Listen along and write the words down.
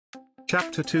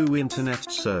Chapter 2: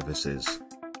 Internet Services.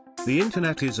 The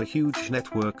Internet is a huge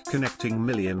network connecting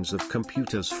millions of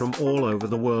computers from all over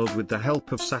the world with the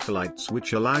help of satellites,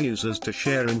 which allow users to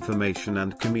share information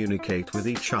and communicate with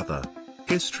each other.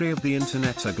 History of the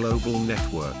Internet: a global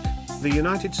network. The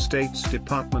United States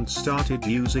Department started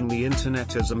using the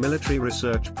Internet as a military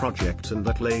research project, and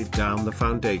that laid down the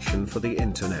foundation for the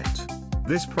Internet.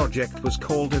 This project was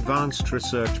called Advanced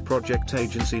Research Project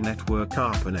Agency Network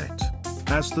 (ARPANET).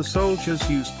 As the soldiers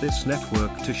used this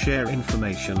network to share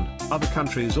information, other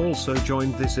countries also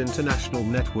joined this international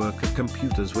network of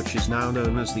computers, which is now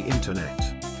known as the Internet.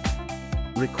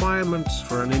 Requirements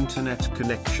for an Internet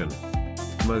connection: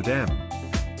 modem,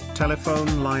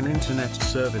 telephone line, Internet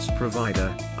service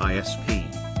provider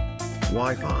 (ISP),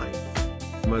 Wi-Fi.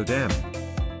 Modem.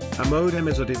 A modem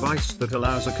is a device that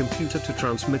allows a computer to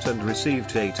transmit and receive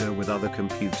data with other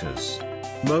computers.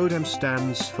 Modem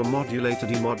stands for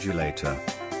modulator-demodulator.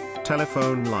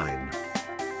 Telephone line.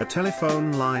 A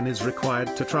telephone line is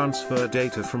required to transfer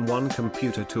data from one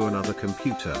computer to another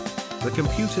computer. The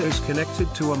computer is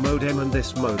connected to a modem, and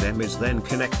this modem is then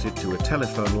connected to a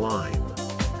telephone line.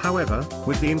 However,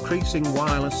 with the increasing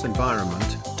wireless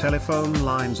environment, telephone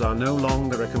lines are no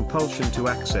longer a compulsion to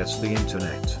access the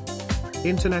Internet.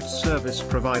 Internet Service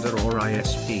Provider or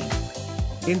ISP.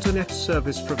 Internet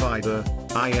Service Provider,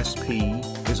 ISP,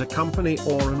 is a company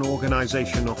or an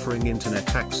organization offering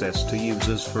Internet access to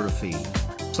users for a fee.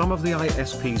 Some of the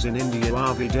ISPs in India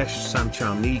are Videsh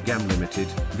Sanchar Nigam Limited,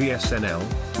 VSNL,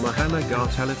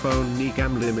 Mahanagar Telephone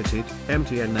Nigam Limited,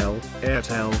 MTNL,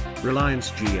 Airtel,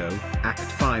 Reliance Jio, Act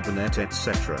Fibernet,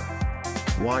 etc.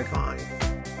 Wi-Fi.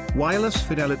 Wireless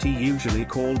fidelity, usually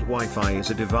called Wi-Fi, is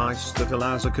a device that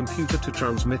allows a computer to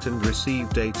transmit and receive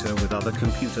data with other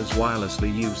computers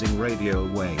wirelessly using radio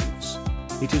waves.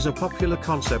 It is a popular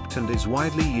concept and is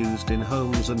widely used in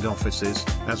homes and offices,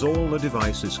 as all the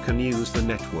devices can use the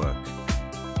network.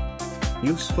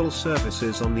 Useful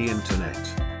services on the Internet.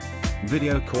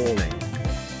 Video calling.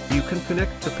 You can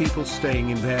connect to people staying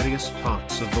in various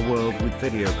parts of the world with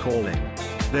video calling.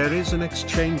 There is an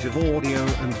exchange of audio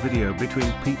and video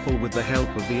between people with the help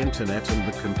of the Internet and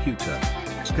the computer.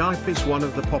 Skype is one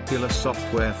of the popular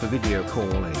software for video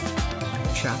calling.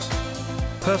 Chat.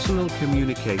 Personal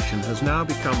communication has now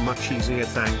become much easier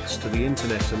thanks to the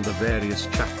Internet and the various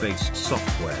chat-based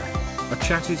software. A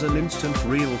chat is an instant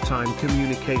real-time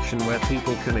communication where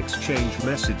people can exchange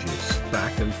messages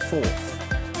back and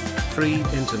forth. Free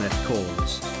Internet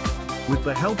calls. With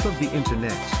the help of the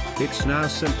Internet, it's now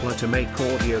simpler to make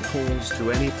audio calls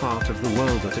to any part of the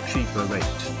world at a cheaper rate.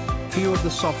 Few of the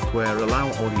software allow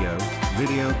audio,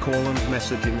 video call and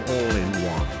messaging all in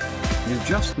one. You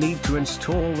just need to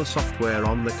install the software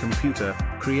on the computer,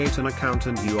 create an account,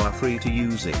 and you are free to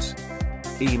use it.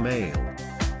 Email.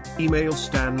 Email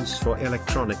stands for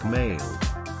electronic mail.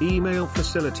 Email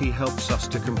facility helps us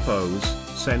to compose,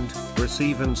 send,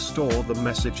 receive and store the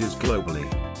messages globally.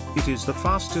 It is the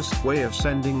fastest way of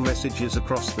sending messages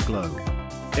across the globe.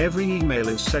 Every email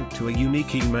is sent to a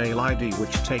unique email ID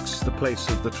which takes the place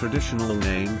of the traditional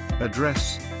name,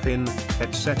 address, PIN,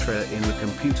 etc. in the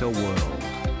computer world.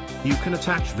 You can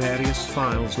attach various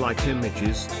files like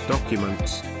images,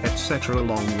 documents, etc.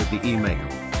 along with the email.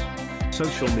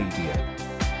 Social media.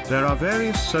 There are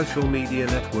various social media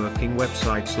networking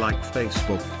websites like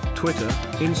Facebook, Twitter,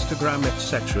 Instagram,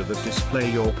 etc. that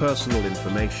display your personal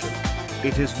information.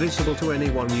 It is visible to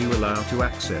anyone you allow to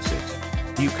access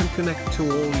it. You can connect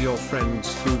to all your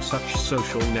friends through such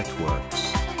social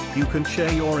networks. You can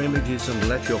share your images and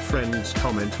let your friends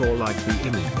comment or like the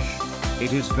image.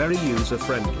 It is very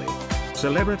user-friendly.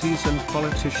 Celebrities and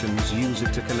politicians use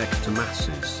it to connect to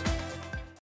masses.